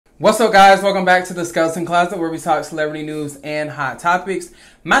What's up, guys? Welcome back to the Skeleton Closet, where we talk celebrity news and hot topics.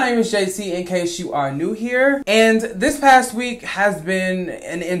 My name is JC, in case you are new here. And this past week has been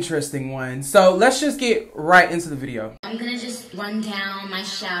an interesting one. So let's just get right into the video. I'm gonna just run down my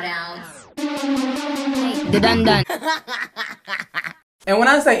shout outs. The dun dun. And when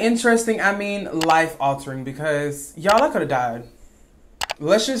I say interesting, I mean life altering, because y'all, I could have died.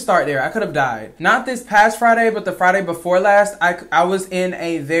 Let's just start there. I could have died. Not this past Friday, but the Friday before last. I was in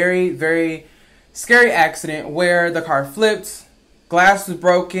a very, very scary accident where the car flipped, glass was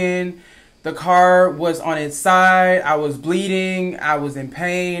broken, the car was on its side, I was bleeding, I was in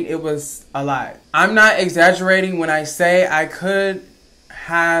pain. It was a lot. I'm not exaggerating when I say I could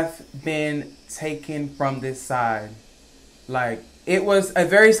have been taken from this side. Like, it was a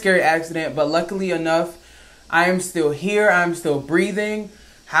very scary accident, but luckily enough, I am still here. I'm still breathing.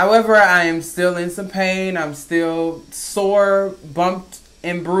 However, I am still in some pain. I'm still sore, bumped,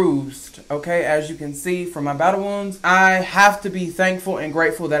 and bruised. Okay, as you can see from my battle wounds. I have to be thankful and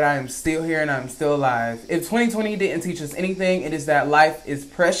grateful that I am still here and I'm still alive. If 2020 didn't teach us anything, it is that life is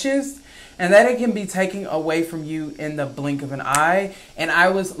precious and that it can be taken away from you in the blink of an eye. And I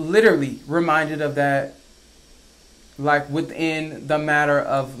was literally reminded of that, like, within the matter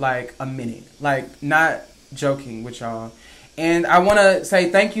of like a minute. Like, not joking with y'all. And I want to say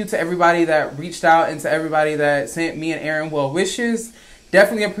thank you to everybody that reached out and to everybody that sent me and Aaron well wishes.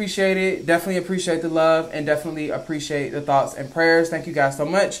 Definitely appreciate it. Definitely appreciate the love and definitely appreciate the thoughts and prayers. Thank you guys so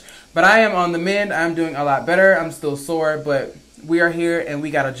much. But I am on the mend. I'm doing a lot better. I'm still sore, but we are here and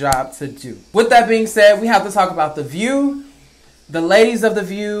we got a job to do. With that being said, we have to talk about TheView, the ladies of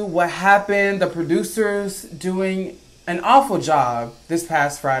TheView, what happened, the producers doing an awful job this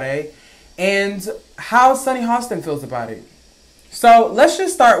past Friday, and how Sunny Hostin feels about it. So let's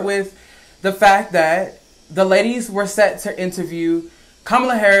just start with the fact that the ladies were set to interview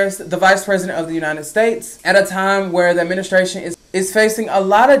Kamala Harris, the Vice President of the United States, at a time where the administration is facing a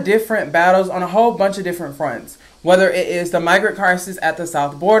lot of different battles on a whole bunch of different fronts. Whether it is the migrant crisis at the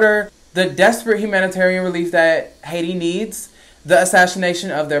south border, the desperate humanitarian relief that Haiti needs, the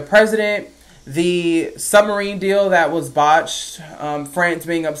assassination of their president, the submarine deal that was botched, France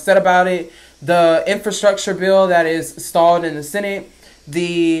being upset about it, the infrastructure bill that is stalled in the Senate,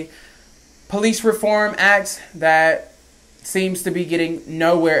 the police reform act that seems to be getting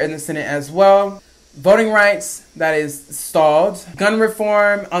nowhere in the Senate as well, voting rights that is stalled, gun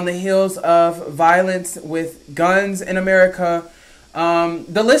reform on the heels of violence with guns in America.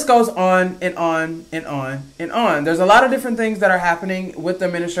 The list goes on and on and on and on. There's a lot of different things that are happening with the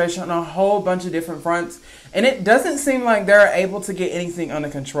administration on a whole bunch of different fronts, and it doesn't seem like they're able to get anything under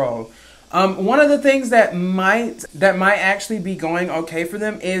control. One of the things that might actually be going okay for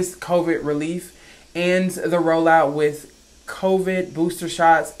them is COVID relief and the rollout with COVID booster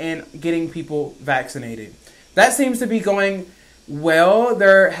shots and getting people vaccinated. That seems to be going well.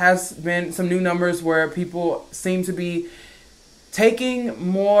 There has been some new numbers where people seem to be taking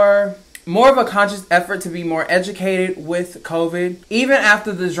more of a conscious effort to be more educated with COVID, even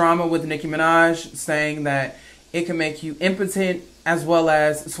after the drama with Nicki Minaj saying that it can make you impotent as well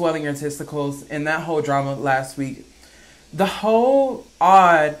as swelling your testicles, and that whole drama last week. The whole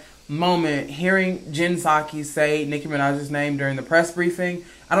odd moment hearing Jen Psaki say Nicki Minaj's name during the press briefing.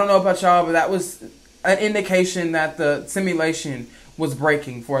 I don't know about y'all, but that was an indication that the simulation was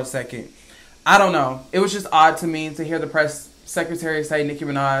breaking for a second. I don't know. It was just odd to me to hear the press secretary say Nicki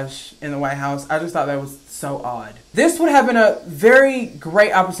Minaj in the White House. I just thought that was so odd. This would have been a very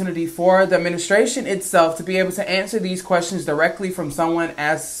great opportunity for the administration itself to be able to answer these questions directly from someone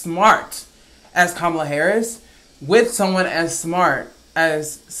as smart as Kamala Harris with someone as smart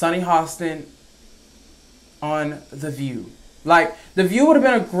as Sunny Hostin on TheView. Like, TheView would have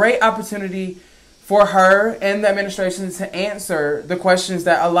been a great opportunity for her and the administration to answer the questions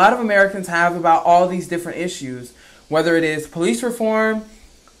that a lot of Americans have about all these different issues, whether it is police reform,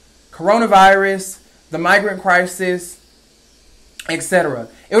 coronavirus, the migrant crisis, etc.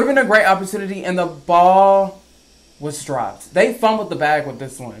 It would have been a great opportunity, and the ball was dropped. They fumbled the bag with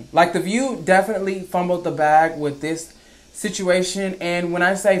this one. Like, TheView definitely fumbled the bag with this situation, and when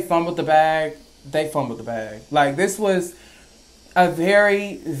I say fumbled the bag, they fumbled the bag. Like, this was a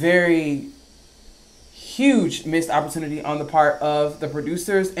very, very huge missed opportunity on the part of the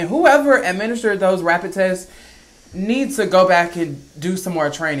producers, and whoever administered those rapid tests needs to go back and do some more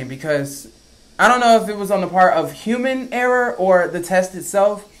training, because I don't know if it was on the part of human error or the test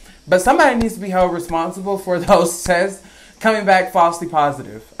itself, but somebody needs to be held responsible for those tests coming back falsely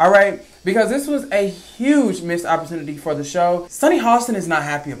positive. All right? Because this was a huge missed opportunity for the show. Sunny Hostin is not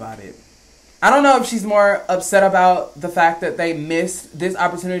happy about it. I don't know if she's more upset about the fact that they missed this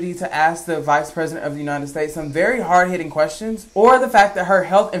opportunity to ask the Vice President of the United States some very hard-hitting questions, or the fact that her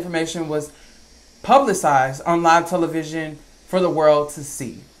health information was publicized on live television for the world to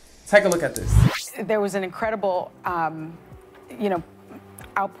see. Take a look at this. There was an incredible,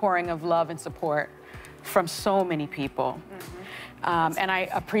 outpouring of love and support from so many people. And I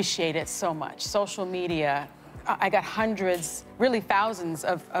appreciate it so much. Social media, I got hundreds, really thousands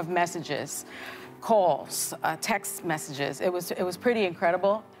of messages, calls, text messages. It was pretty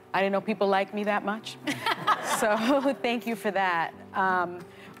incredible. I didn't know people liked me that much. So thank you for that.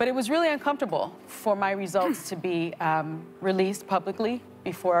 But it was really uncomfortable for my results to be released publicly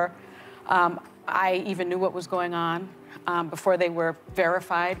before I even knew what was going on, before they were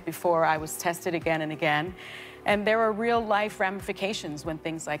verified, before I was tested again and again. And there are real life ramifications when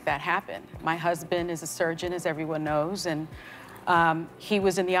things like that happen. My husband is a surgeon, as everyone knows, and he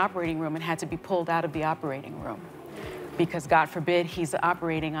was in the operating room and had to be pulled out of the operating room because, God forbid, he's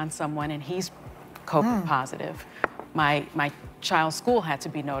operating on someone and he's COVID positive. My child's school had to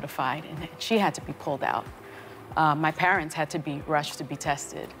be notified and she had to be pulled out. My parents had to be rushed to be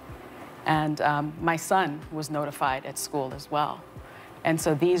tested. And my son was notified at school as well. And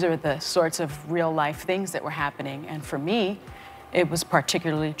so these are the sorts of real life things that were happening. And for me, it was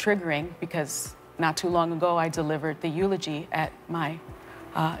particularly triggering because not too long ago, I delivered the eulogy at my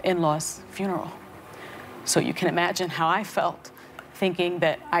in-law's funeral. So you can imagine how I felt thinking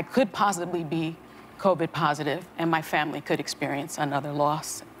that I could possibly be COVID positive and my family could experience another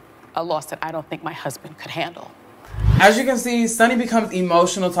loss, a loss that I don't think my husband could handle. As you can see, Sunny becomes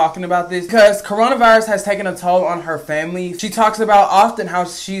emotional talking about this because coronavirus has taken a toll on her family. She talks about often how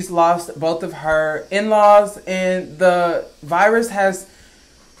she's lost both of her in-laws, and the virus has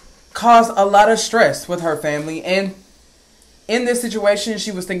caused a lot of stress with her family. And in this situation,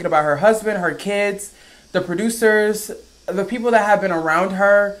 she was thinking about her husband, her kids, the producers, the people that have been around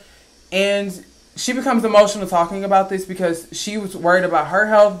her. And she becomes emotional talking about this because she was worried about her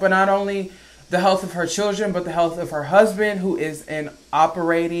health, but not only the health of her children, but the health of her husband, who is an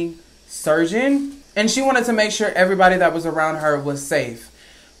operating surgeon. And she wanted to make sure everybody that was around her was safe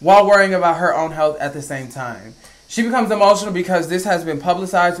while worrying about her own health at the same time. She becomes emotional because this has been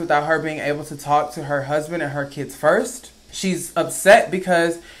publicized without her being able to talk to her husband and her kids first. She's upset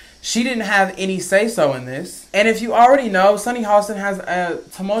because she didn't have any say-so in this. And if you already know, Sunny Hostin has a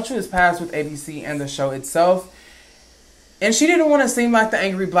tumultuous past with ABC and the show itself. And she didn't want to seem like the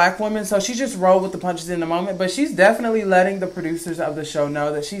angry black woman, so she just rolled with the punches in the moment. But she's definitely letting the producers of the show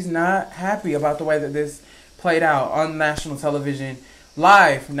know that she's not happy about the way that this played out on national television,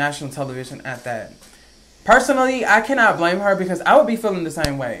 live national television at that. Personally, I cannot blame her because I would be feeling the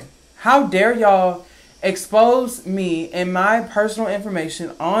same way. How dare y'all expose me and my personal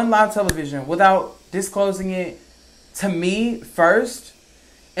information on live television without disclosing it to me first?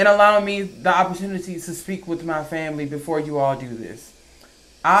 And allowing me the opportunity to speak with my family before you all do this.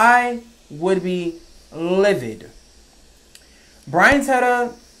 I would be livid. Brian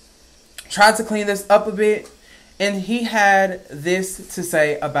Teta tried to clean this up a bit, and he had this to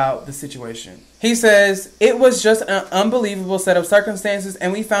say about the situation. He says, "It was just an unbelievable set of circumstances,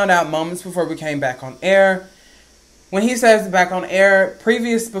 and we found out moments before we came back on air." When he says back on air,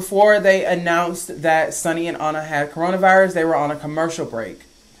 before they announced that Sunny and Anna had coronavirus, they were on a commercial break.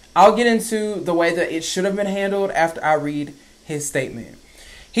 I'll get into the way that it should have been handled after I read his statement.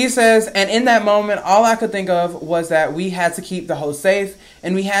 He says, "And in that moment, all I could think of was that we had to keep the host safe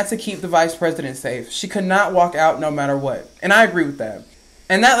and we had to keep the vice president safe. She could not walk out no matter what." And I agree with that.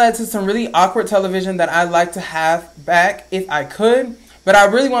 And that led to some really awkward television that I'd like to have back if I could. But I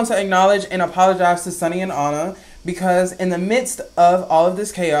really want to acknowledge and apologize to Sunny and Anna because in the midst of all of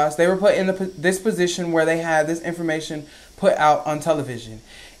this chaos, they were put in this position where they had this information put out on television.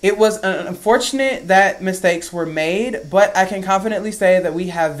 It was unfortunate that mistakes were made, but I can confidently say that we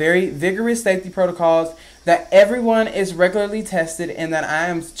have very vigorous safety protocols, that everyone is regularly tested, and that I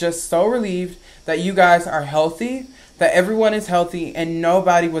am just so relieved that you guys are healthy, that everyone is healthy, and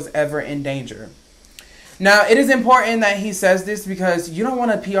nobody was ever in danger. Now, it is important that he says this because you don't want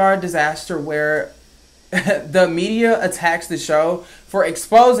a PR disaster where the media attacks the show for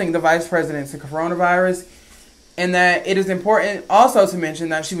exposing the vice president to coronavirus. And that it is important also to mention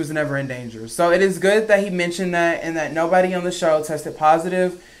that she was never in danger. So it is good that he mentioned that and that nobody on the show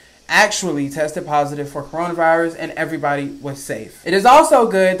actually tested positive for coronavirus and everybody was safe. It is also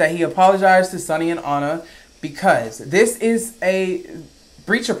good that he apologized to Sunny and Anna because this is a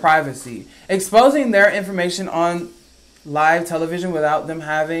breach of privacy. Exposing their information on live television without them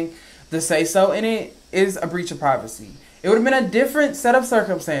having the say-so in it is a breach of privacy. It would have been a different set of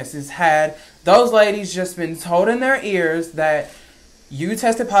circumstances had those ladies just been told in their ears that you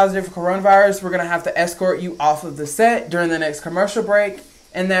tested positive for coronavirus, we're going to have to escort you off of the set during the next commercial break,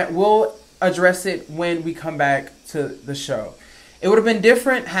 and that we'll address it when we come back to the show. It would have been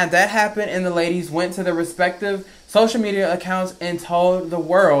different had that happened and the ladies went to their respective social media accounts and told the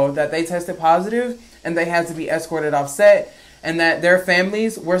world that they tested positive and they had to be escorted off set and that their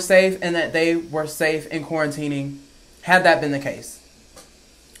families were safe and that they were safe in quarantining, had that been the case.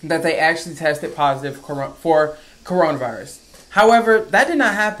 That they actually tested positive for coronavirus. However, that did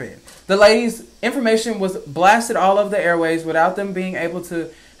not happen. The ladies' information was blasted all over the airways without them being able to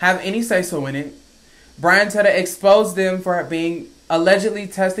have any say-so in it. Brian Tedder exposed them for being allegedly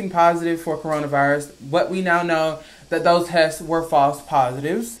testing positive for coronavirus. What we now know that those tests were false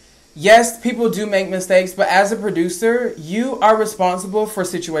positives. Yes, people do make mistakes, but as a producer, you are responsible for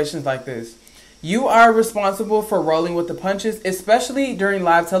situations like this. You are responsible for rolling with the punches, especially during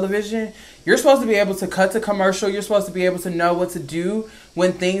live television. You're supposed to be able to cut to commercial. You're supposed to be able to know what to do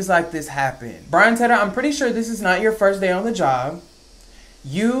when things like this happen. Brian Tedder, I'm pretty sure this is not your first day on the job.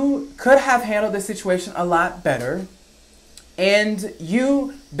 You could have handled this situation a lot better, and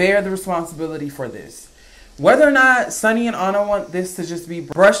you bear the responsibility for this. Whether or not Sonny and Anna want this to just be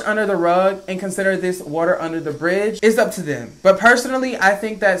brushed under the rug and consider this water under the bridge is up to them. But personally, I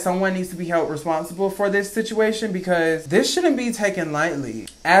think that someone needs to be held responsible for this situation because this shouldn't be taken lightly.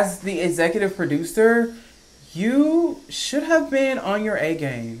 As the executive producer, you should have been on your A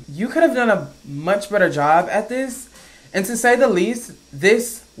game. You could have done a much better job at this. And to say the least,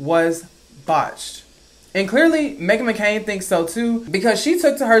 this was botched. And clearly, Meghan McCain thinks so too, because she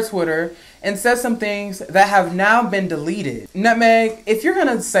took to her Twitter and said some things that have now been deleted. Nutmeg, if you're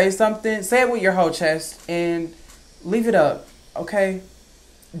gonna say something, say it with your whole chest and leave it up, okay?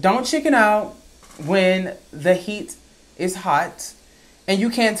 Don't chicken out when the heat is hot and you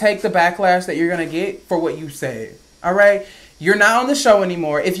can't take the backlash that you're gonna get for what you say, all right? You're not on the show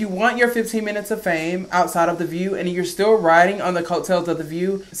anymore. If you want your 15 minutes of fame outside of TheView and you're still riding on the coattails of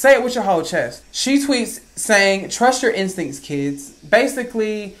TheView, say it with your whole chest. She tweets saying, trust your instincts, kids.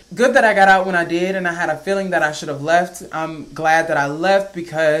 Basically, good that I got out when I did and I had a feeling that I should have left. I'm glad that I left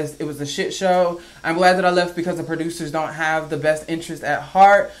because it was a shit show. I'm glad that I left because the producers don't have the best interest at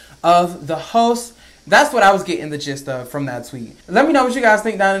heart of the host. That's what I was getting the gist of from that tweet. Let me know what you guys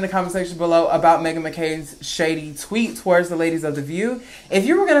think down in the comment section below about Meghan McCain's shady tweet towards the ladies of TheView. If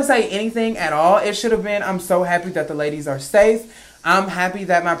you were going to say anything at all, it should have been, I'm so happy that the ladies are safe. I'm happy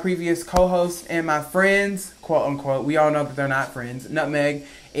that my previous co-host and my friends, quote unquote, we all know that they're not friends. Nutmeg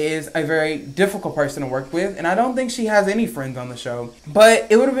is a very difficult person to work with, and I don't think she has any friends on the show. But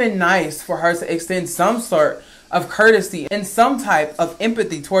it would have been nice for her to extend some sort of courtesy and some type of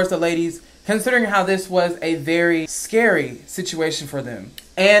empathy towards the ladies, considering how this was a very scary situation for them.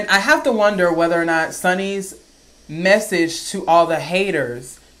 And I have to wonder whether or not Sonny's message to all the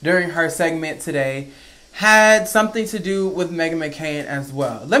haters during her segment today had something to do with Meghan McCain as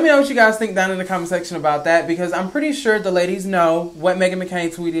well. Let me know what you guys think down in the comment section about that, because I'm pretty sure the ladies know what Meghan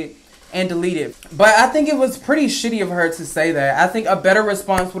McCain tweeted and deleted. But I think it was pretty shitty of her to say that. I think a better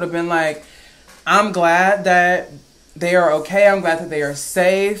response would have been like, I'm glad that they are okay. I'm glad that they are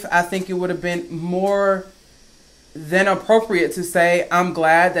safe. I think it would have been more than appropriate to say, I'm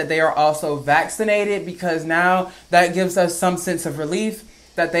glad that they are also vaccinated, because now that gives us some sense of relief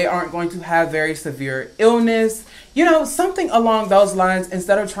that they aren't going to have very severe illness. You know, something along those lines,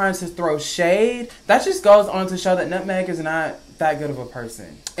 instead of trying to throw shade. That just goes on to show that Nutmeg is not that good of a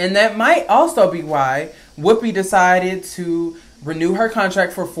person. And that might also be why Whoopi decided to renew her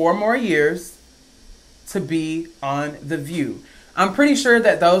contract for 4 more years to be on TheView. I'm pretty sure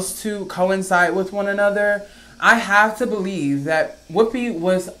that those two coincide with one another. I have to believe that Whoopi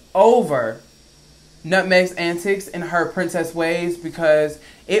was over Nutmeg's antics and her princess ways, because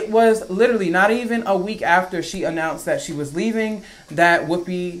it was literally not even a week after she announced that she was leaving that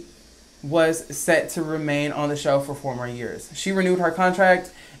Whoopi was set to remain on the show for 4 more years. She renewed her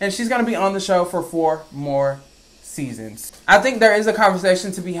contract and she's going to be on the show for 4 more seasons. I think there is a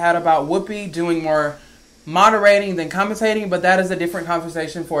conversation to be had about Whoopi doing more moderating than commentating, but that is a different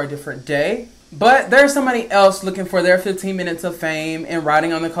conversation for a different day. But there's somebody else looking for their 15 minutes of fame and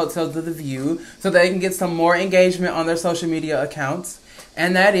riding on the coattails of TheView so they can get some more engagement on their social media accounts,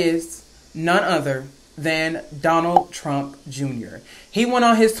 and that is none other than Donald Trump Jr. He went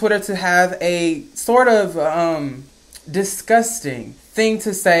on his Twitter to have a sort of disgusting thing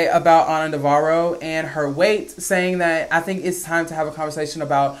to say about Anna Navarro and her weight, saying that I think it's time to have a conversation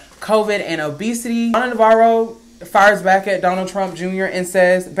about COVID and obesity. Anna Navarro fires back at Donald Trump Jr. and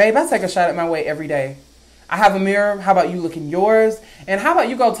says, babe, I take a shot at my weight every day. I have a mirror. How about you look in yours? And how about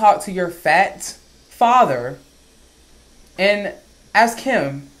you go talk to your fat father and ask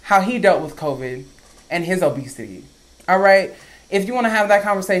him how he dealt with COVID and his obesity. All right? If you want to have that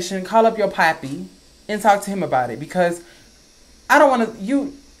conversation, call up your pappy and talk to him about it, because I don't want to,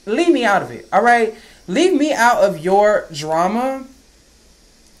 you leave me out of it. All right? Leave me out of your drama,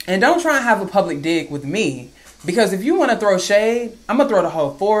 and don't try and have a public dig with me, because if you want to throw shade, I'm going to throw the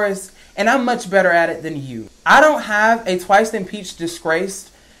whole forest, and I'm much better at it than you. I don't have a twice impeached, disgraced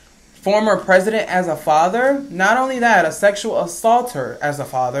former president as a father. Not only that, a sexual assaulter as a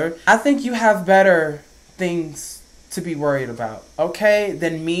father. I think you have better things to be worried about, okay,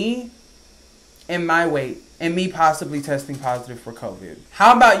 than me and my weight and me possibly testing positive for COVID.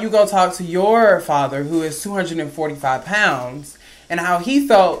 How about you go talk to your father, who is 245 pounds, and how he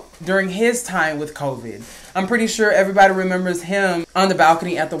felt during his time with COVID. I'm pretty sure everybody remembers him on the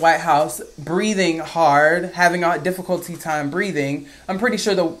balcony at the White House, breathing hard, having a difficulty time breathing. I'm pretty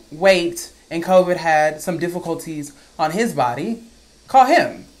sure the weight and COVID had some difficulties on his body. Call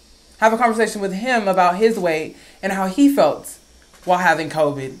him. Have a conversation with him about his weight and how he felt while having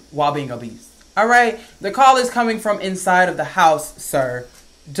COVID, while being obese. All right? The call is coming from inside of the house, sir.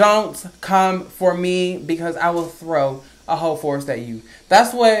 Don't come for me, because I will throw a whole forest at you.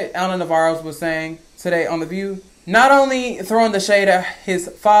 That's what Navarro was saying today on TheView. Not only throwing the shade at his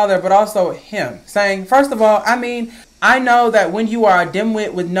father, but also him. Saying, first of all, I know that when you are a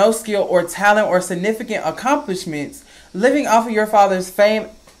dimwit with no skill or talent or significant accomplishments, living off of your father's fame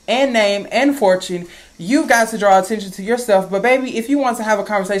and name and fortune, you've got to draw attention to yourself. But baby, if you want to have a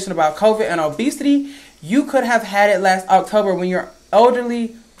conversation about COVID and obesity, you could have had it last October when your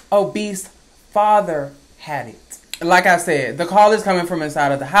elderly, obese father had it. Like I said, the call is coming from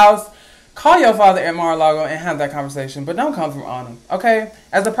inside of the house. Call your father at Mar-a-Lago and have that conversation, but don't come from Anna, okay?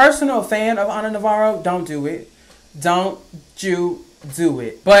 As a personal fan of Anna Navarro, don't do it. Don't you do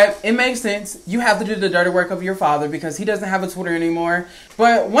it. But it makes sense. You have to do the dirty work of your father, because he doesn't have a Twitter anymore.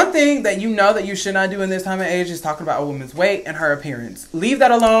 But one thing that you know that you should not do in this time of age is talking about a woman's weight and her appearance. Leave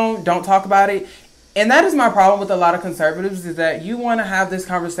that alone. Don't talk about it. And that is my problem with a lot of conservatives, is that you want to have this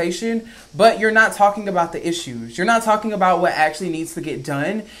conversation, but you're not talking about the issues. You're not talking about what actually needs to get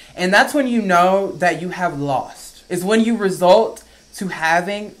done. And that's when you know that you have lost. It's when you result to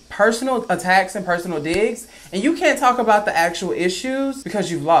having personal attacks and personal digs, and you can't talk about the actual issues because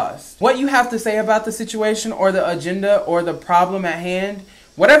you've lost. What you have to say about the situation or the agenda or the problem at hand,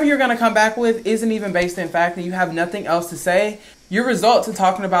 whatever you're going to come back with isn't even based in fact, and you have nothing else to say. You result to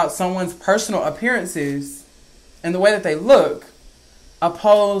talking about someone's personal appearances and the way that they look,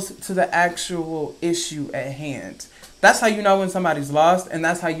 opposed to the actual issue at hand. That's how you know when somebody's lost, and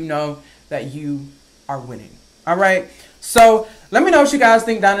that's how you know that you are winning. All right? So let me know what you guys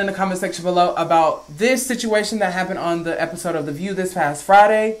think down in the comment section below about this situation that happened on the episode of TheView this past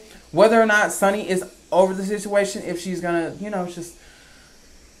Friday. Whether or not Sunny is over the situation, if she's going to, just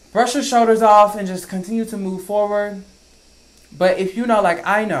brush her shoulders off and just continue to move forward. But if you know, like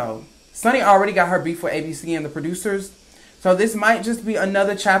I know, Sunny already got her beef with ABC and the producers. So this might just be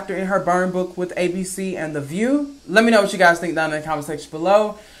another chapter in her burn book with ABC and TheView. Let me know what you guys think down in the comment section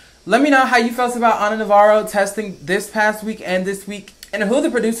below. Let me know how you felt about Anna Navarro testing this past week and this week, and who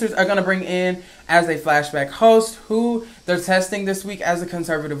the producers are going to bring in as a flashback host, who they're testing this week as a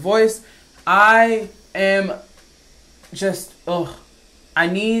conservative voice. I am just, I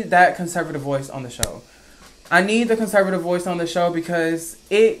need that conservative voice on the show. I need the conservative voice on the show because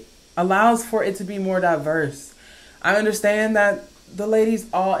it allows for it to be more diverse. I understand that the ladies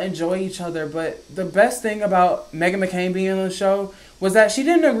all enjoy each other, but the best thing about Meghan McCain being on the show was that she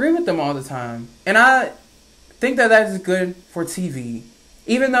didn't agree with them all the time. And I think that that is good for TV.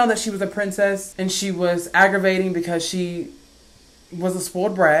 Even though that she was a princess and she was aggravating because she was a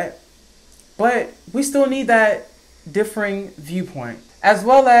spoiled brat, but we still need that differing viewpoint. As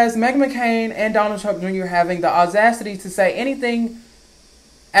well as Meghan McCain and Donald Trump Jr. having the audacity to say anything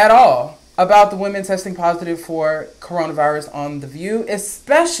at all about the women testing positive for coronavirus on TheView,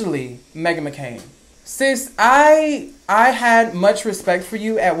 especially Meghan McCain. Sis, I had much respect for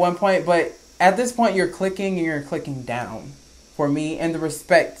you at one point, but at this point you're clicking down for me in the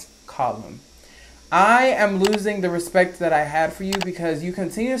respect column. I am losing the respect that I had for you because you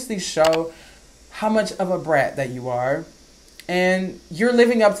continuously show how much of a brat that you are. And you're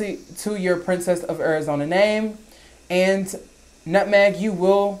living up to your Princess of Arizona name. And Nutmeg, you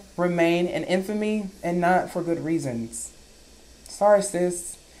will remain in infamy, and not for good reasons. Sorry,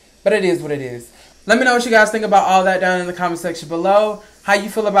 sis. But it is what it is. Let me know what you guys think about all that down in the comment section below. How you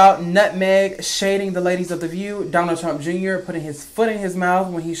feel about Nutmeg shading the ladies of TheView. Donald Trump Jr. putting his foot in his mouth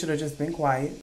when he should have just been quiet.